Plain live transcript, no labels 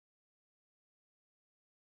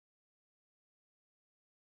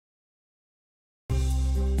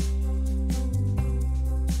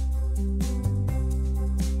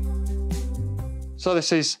So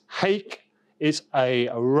this is hake. It's a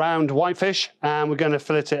round whitefish, and we're going to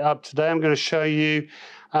fillet it up today. I'm going to show you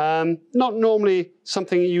not normally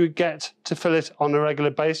something you would get to fillet on a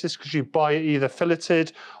regular basis, because you buy it either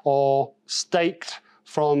filleted or steaked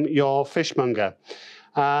from your fishmonger.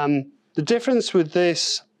 The difference with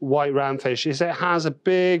this white round fish is it has a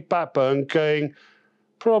big backbone going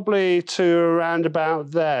probably to around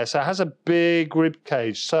about there. So it has a big rib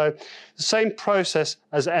cage. So the same process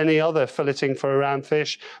as any other filleting for a round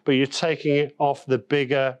fish, but you're taking it off the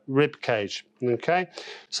bigger rib cage. Okay,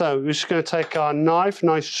 so we're just going to take our knife,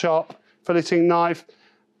 nice sharp filleting knife,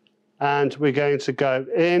 and we're going to go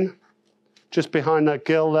in just behind that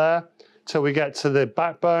gill there till we get to the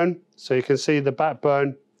backbone. So you can see the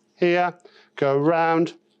backbone here, go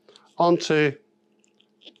round onto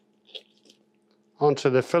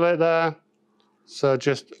the fillet there. So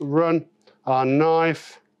just run our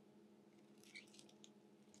knife,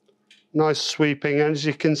 nice sweeping, and as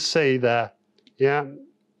you can see there, yeah,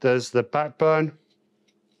 there's the backbone.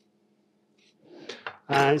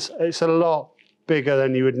 And it's a lot bigger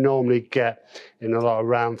than you would normally get in a lot of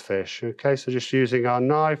round fish. Okay, so just using our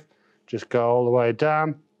knife, just go all the way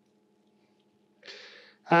down.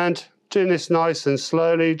 And doing this nice and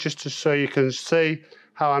slowly, just to so you can see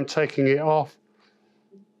how I'm taking it off.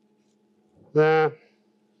 There.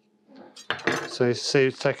 So you see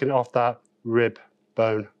it's taking off that rib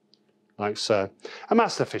bone, like so. A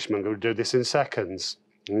master fishmonger would do this in seconds.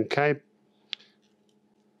 Okay.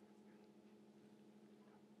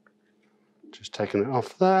 Just taking it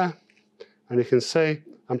off there. And you can see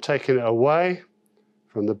I'm taking it away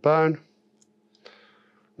from the bone.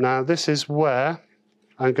 Now this is where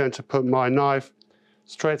I'm going to put my knife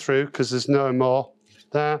straight through, because there's no more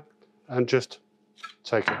there, and just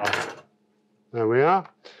take it off. There we are.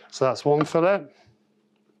 So that's one fillet.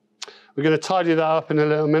 We're going to tidy that up in a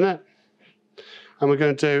little minute, and we're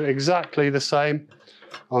going to do exactly the same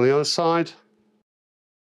on the other side.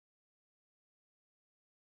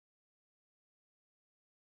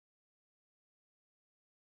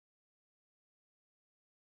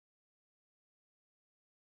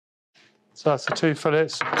 So that's the two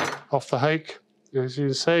fillets off the hake. As you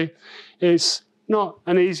can see, it's not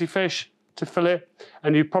an easy fish to fillet,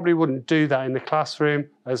 and you probably wouldn't do that in the classroom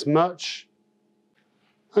as much.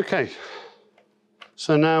 Okay,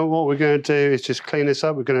 so now what we're going to do is just clean this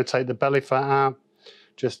up. We're going to take the belly fat out,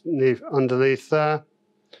 just leave underneath there.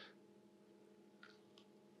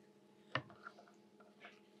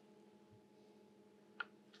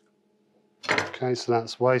 Okay, so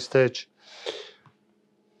that's wastage.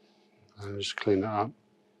 And just clean that up.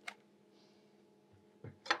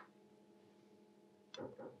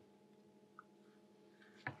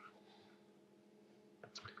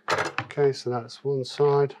 Okay, so that's one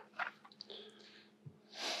side.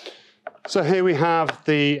 So here we have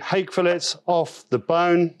the hake fillets off the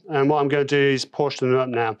bone, and what I'm going to do is portion them up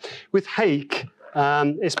now. With hake,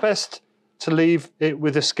 it's best to leave it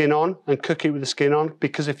with the skin on and cook it with the skin on,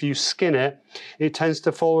 because if you skin it, it tends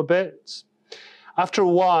to fall a bit. After a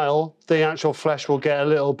while, the actual flesh will get a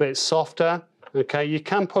little bit softer. Okay, you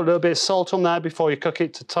can put a little bit of salt on there before you cook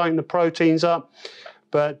it to tighten the proteins up,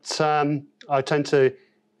 but I tend to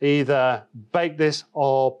either bake this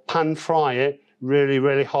or pan fry it really,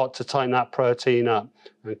 really hot to tighten that protein up.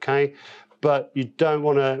 Okay, but you don't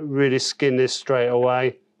want to really skin this straight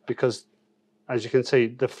away, because as you can see,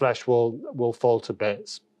 the flesh will fall to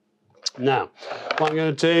bits. Now, what I'm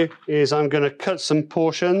going to do is I'm going to cut some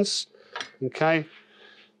portions. Okay,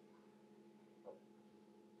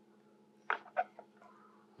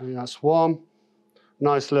 and that's one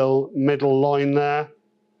nice little middle line there,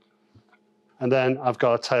 and then I've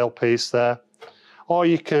got a tail piece there, or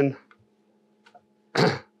you can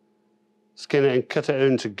skin it and cut it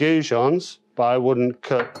into goujons, but I wouldn't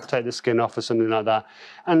take the skin off or something like that.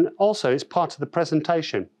 And also, it's part of the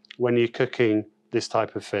presentation when you're cooking this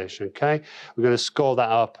type of fish. Okay, we're going to score that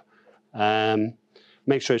up.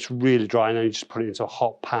 Make sure it's really dry, and then you just put it into a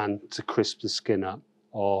hot pan to crisp the skin up.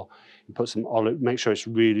 Or you put some olive, make sure it's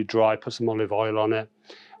really dry, put some olive oil on it,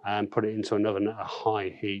 and put it into an oven at a high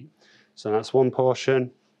heat. So that's one portion.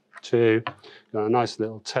 Two, got a nice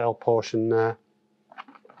little tail portion there.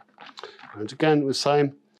 And again, the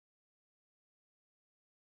same.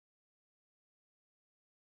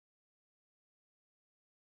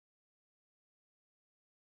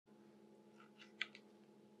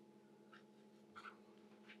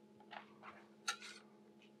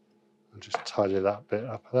 Just tidy that bit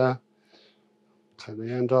up there. Take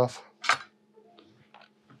the end off.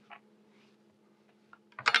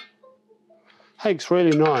 Hake's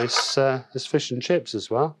really nice as fish and chips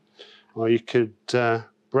as well. Or you could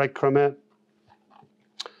breadcrumb it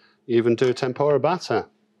even do a tempura batter.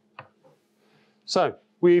 So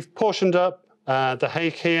we've portioned up the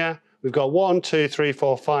hake here. We've got 1, 2, 3,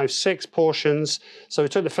 4, 5, 6 portions. So we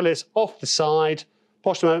took the fillets off the side,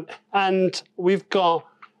 portioned them up, and we've got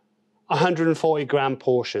 140 gram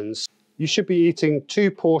portions. You should be eating 2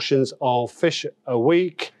 portions of fish a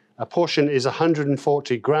week. A portion is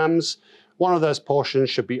 140 grams. One of those portions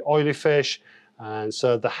should be oily fish, and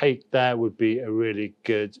so the hake there would be a really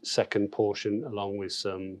good second portion, along with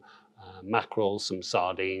some mackerel, some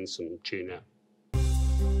sardines, some tuna.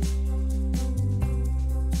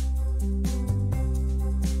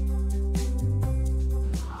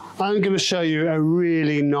 I'm going to show you a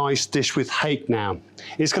really nice dish with hake now.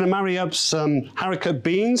 It's going to marry up some haricot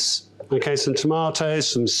beans, okay, some tomatoes,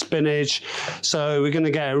 some spinach. So we're going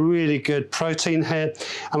to get a really good protein hit,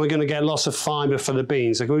 and we're going to get lots of fibre for the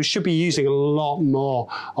beans. Okay, we should be using a lot more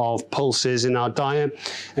of pulses in our diet.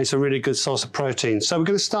 It's a really good source of protein. So we're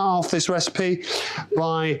going to start off this recipe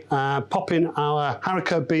by popping our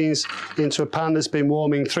haricot beans into a pan that's been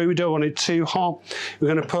warming through. We don't want it too hot. We're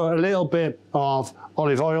going to put a little bit of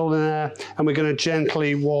olive oil in there, and we're going to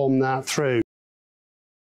gently warm that through.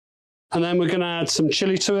 And then we're going to add some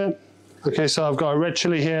chilli to it. Okay, so I've got a red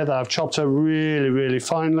chilli here that I've chopped up really, really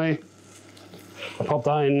finely. I'll pop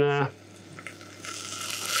that in there.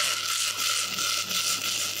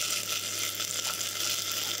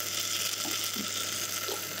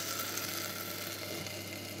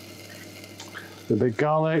 A bit of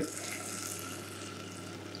garlic.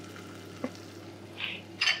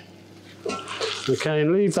 Okay,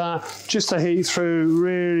 and leave that just to heat through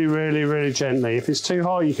really, really, really gently. If it's too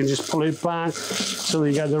hot, you can just pull it back till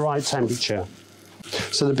you get the right temperature.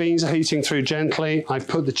 So the beans are heating through gently. I've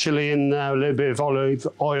put the chilli in there, a little bit of olive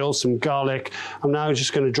oil, some garlic. I'm now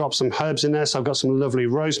just going to drop some herbs in there. So I've got some lovely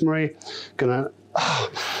rosemary.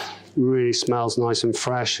 Really smells nice and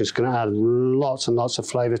fresh. It's going to add lots and lots of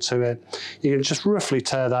flavour to it. You can just roughly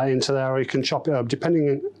tear that into there, or you can chop it up,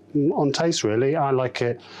 depending on taste really. I like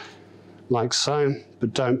it like so,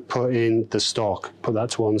 but don't put in the stalk. Put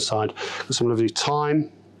that to one side. Got some lovely thyme.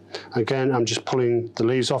 Again, I'm just pulling the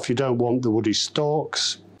leaves off. You don't want the woody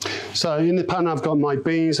stalks. So in the pan, I've got my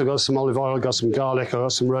beans, I've got some olive oil, I've got some garlic, I've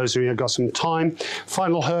got some rosemary, I've got some thyme.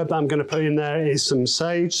 Final herb that I'm going to put in there is some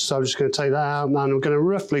sage. So I'm just going to take that out, and I'm going to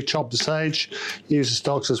roughly chop the sage. Use the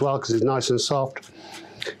stalks as well because it's nice and soft.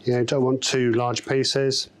 You don't want too large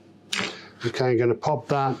pieces. Okay, I'm going to pop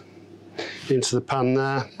that into the pan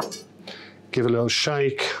there. Give it a little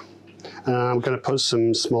shake, and I'm going to put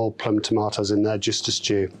some small plum tomatoes in there just to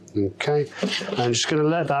stew. Okay, and I'm just going to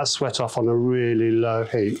let that sweat off on a really low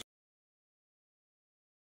heat.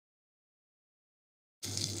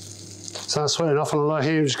 So that's sweating off on a low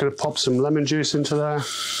heat. I'm just going to pop some lemon juice into there.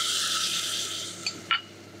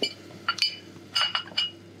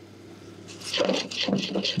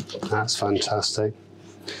 That's fantastic.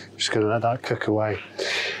 Just going to let that cook away.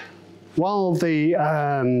 While the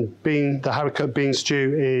haricot bean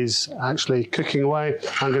stew is actually cooking away,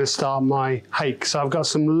 I'm going to start my hake. So I've got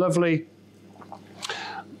some lovely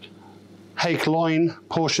hake loin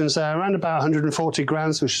portions there, around about 140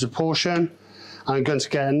 grams, which is a portion. I'm going to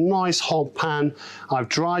get a nice hot pan. I've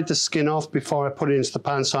dried the skin off before I put it into the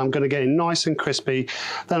pan, so I'm going to get it nice and crispy.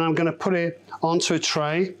 Then I'm going to put it onto a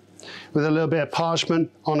tray with a little bit of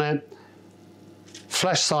parchment on it,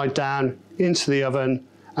 flesh side down, into the oven,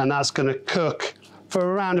 and that's going to cook for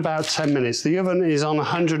around about 10 minutes. The oven is on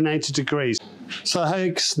 180 degrees. So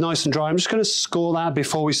hake's nice and dry. I'm just going to score that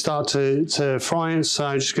before we start to fry it. So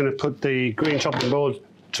I'm just going to put the green chopping board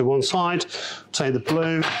to one side, take the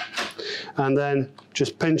blue, and then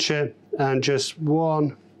just pinch it, and just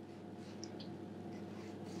 1,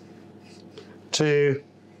 2,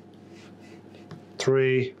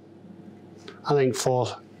 3, I think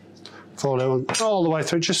 4 little ones, all the way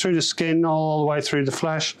through, just through the skin, all the way through the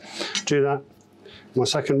flesh. Do that. My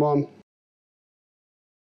second one.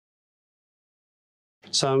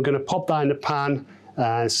 So I'm going to pop that in the pan,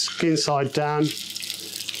 skin side down. I'm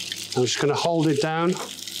just going to hold it down.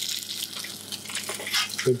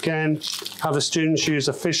 Again, have the students use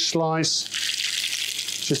a fish slice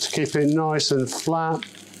just to keep it nice and flat.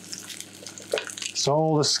 So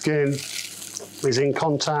all the skin is in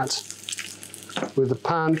contact with the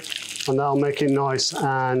pan, and that'll make it nice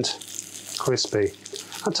and crispy.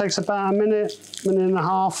 That takes about a minute and a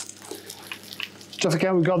half. Don't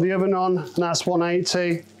forget we've got the oven on, and that's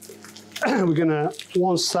 180. We're gonna,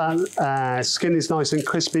 once that skin is nice and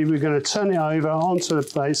crispy, we're gonna turn it over onto the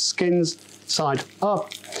plate, skin side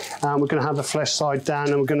up, and we're gonna have the flesh side down,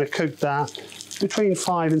 and we're gonna cook that between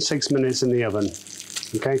 5 and 6 minutes in the oven.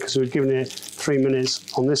 Okay, because we're giving it 3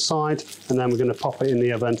 minutes on this side, and then we're going to pop it in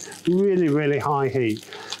the oven, really, really high heat.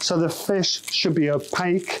 So the fish should be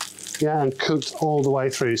opaque, yeah, and cooked all the way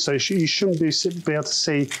through. So you shouldn't be able to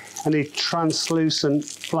see any translucent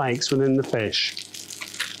flakes within the fish.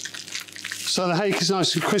 So the hake is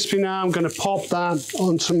nice and crispy now. I'm going to pop that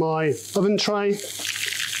onto my oven tray.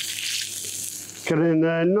 Get it in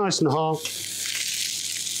there nice and hot.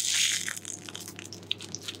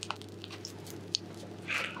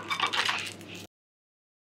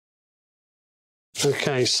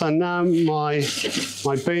 Okay, so now my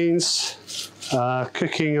beans are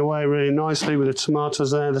cooking away really nicely with the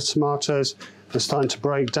tomatoes there. The tomatoes are starting to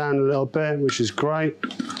break down a little bit, which is great.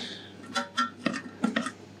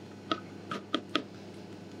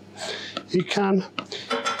 You can,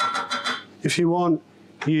 if you want,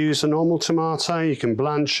 use a normal tomato. You can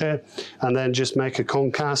blanch it and then just make a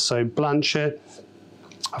concasse. So blanch it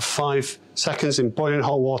 5 seconds in boiling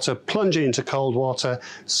hot water, plunge it into cold water,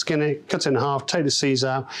 skin it, cut it in half, take the seeds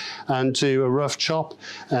out, and do a rough chop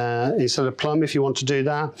instead of plum if you want to do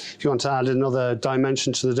that, if you want to add another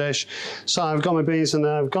dimension to the dish. So I've got my beans in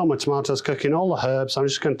there, I've got my tomatoes cooking, all the herbs. I'm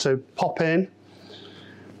just going to pop in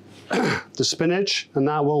the spinach, and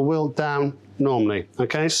that will wilt down normally.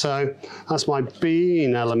 Okay, so that's my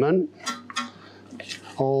bean element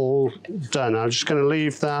all done. I'm just going to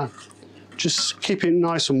leave that. Just keep it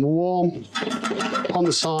nice and warm on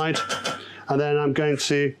the side, and then I'm going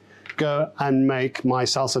to go and make my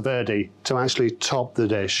salsa verde to actually top the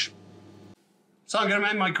dish. So I'm going to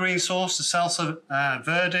make my green sauce, the salsa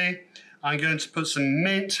verde. I'm going to put some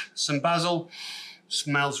mint, some basil.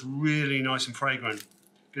 Smells really nice and fragrant.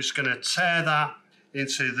 Just going to tear that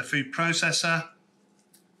into the food processor.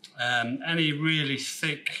 Any really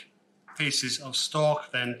thick pieces of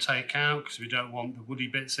stock then take out, because we don't want the woody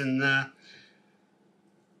bits in there.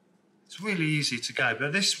 It's really easy to go,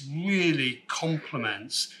 but this really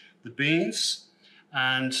complements the beans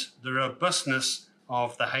and the robustness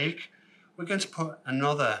of the hake. We're going to put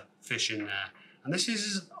another fish in there, and this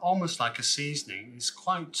is almost like a seasoning. It's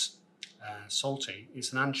quite salty.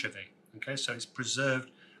 It's an anchovy. Okay, so it's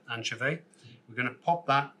preserved anchovy. We're going to pop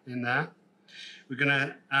that in there. We're going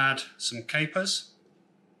to add some capers,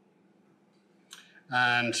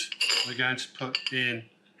 and we're going to put in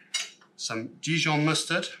some Dijon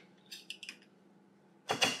mustard,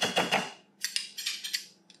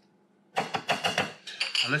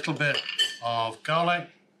 a little bit of garlic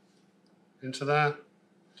into there,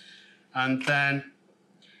 and then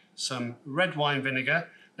some red wine vinegar.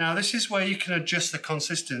 Now this is where you can adjust the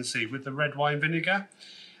consistency with the red wine vinegar,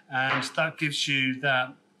 and that gives you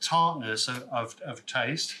that tartness of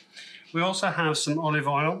taste. We also have some olive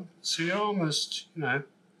oil, so you're almost, you know,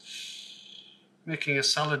 making a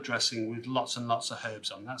salad dressing with lots and lots of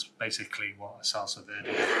herbs on. That's basically what a salsa verde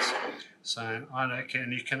is. So I like it,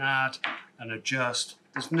 and you can add and adjust.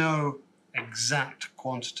 There's no exact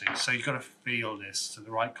quantity, so you've got to feel this to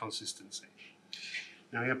the right consistency.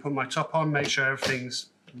 Now I'm going to put my top on, make sure everything's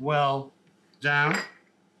well down.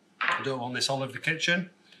 I don't want this all over the kitchen.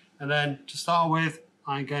 And then to start with,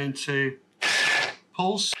 I'm going to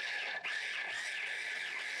pulse,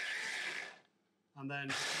 and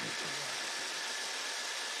then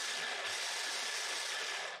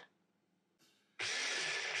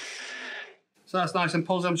so that's nice and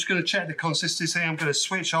pulsed. I'm just going to check the consistency. I'm going to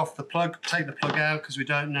switch off the plug, take the plug out, because we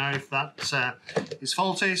don't know if that is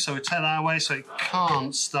faulty. So we take that away so it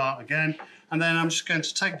can't start again. And then I'm just going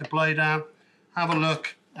to take the blade out, have a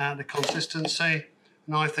look at the consistency.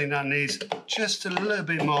 And I think that needs just a little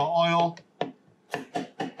bit more oil.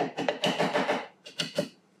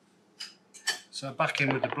 So back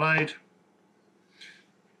in with the blade.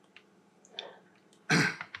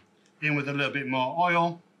 In with a little bit more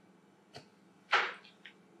oil.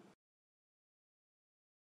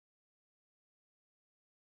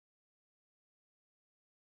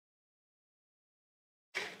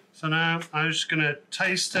 So now I'm just going to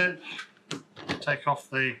taste it, take off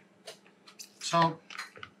the top.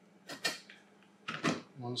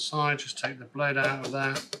 One side, just take the blade out of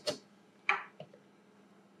there.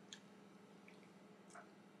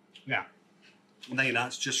 Yeah, I think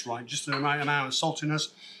that's just right, just the right amount of saltiness,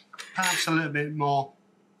 perhaps a little bit more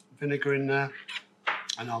vinegar in there,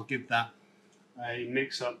 and I'll give that a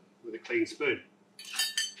mix up with a clean spoon.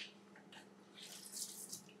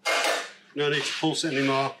 No need to pulse it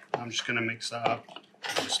anymore. I'm just going to mix that up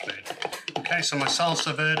with a spoon. Okay, so my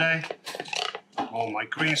salsa verde, or my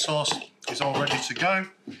green sauce, is all ready to go.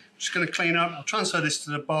 I'm just going to clean up. I'll transfer this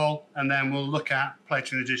to the bowl, and then we'll look at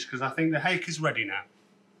plating the dish, because I think the hake is ready now.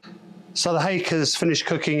 So the hake has finished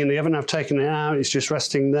cooking in the oven. I've taken it out. It's just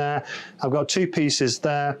resting there. I've got 2 pieces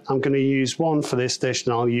there. I'm going to use one for this dish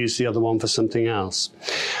and I'll use the other one for something else.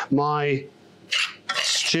 My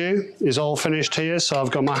stew is all finished here. So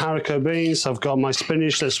I've got my haricot beans. I've got my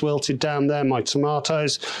spinach that's wilted down there, my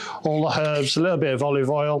tomatoes, all the herbs, a little bit of olive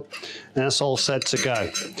oil. And that's all set to go.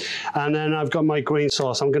 And then I've got my green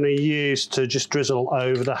sauce I'm going to use to just drizzle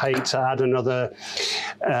over the hake to add another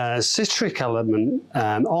citric element,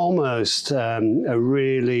 almost a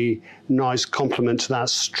really nice complement to that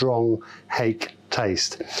strong hake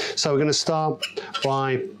taste. So we're going to start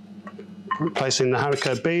by placing the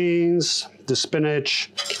haricot beans, the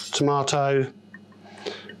spinach, tomato,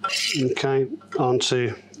 okay,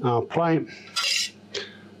 onto our plate.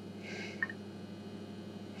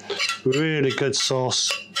 Really good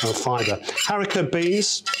source of fibre. Haricot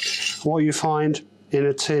beans, what you find in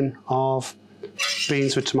a tin of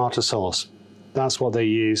beans with tomato sauce. That's what they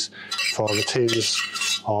use for the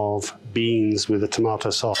tins of beans with the tomato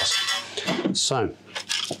sauce. So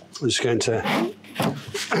I'm just going to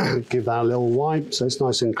give that a little wipe so it's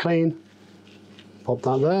nice and clean. Pop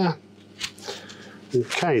that there.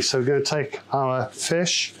 Okay, so we're going to take our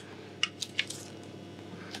fish.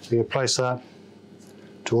 We're going to place that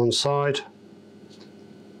to one side,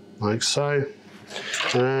 like so.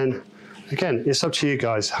 And then, again, it's up to you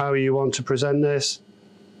guys how you want to present this.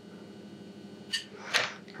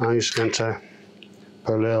 I'm just going to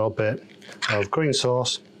put a little bit of green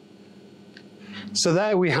sauce. So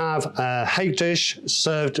there we have a hake dish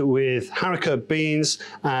served with haricot beans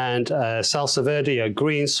and salsa verde, a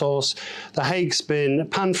green sauce. The hake's been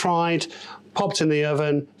pan fried, popped in the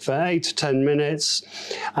oven for 8 to 10 minutes,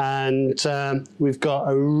 and we've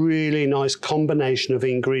got a really nice combination of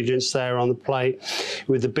ingredients there on the plate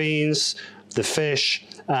with the beans, the fish,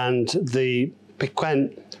 and the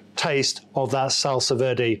piquant taste of that salsa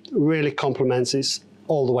verde. Really complements it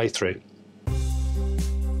all the way through.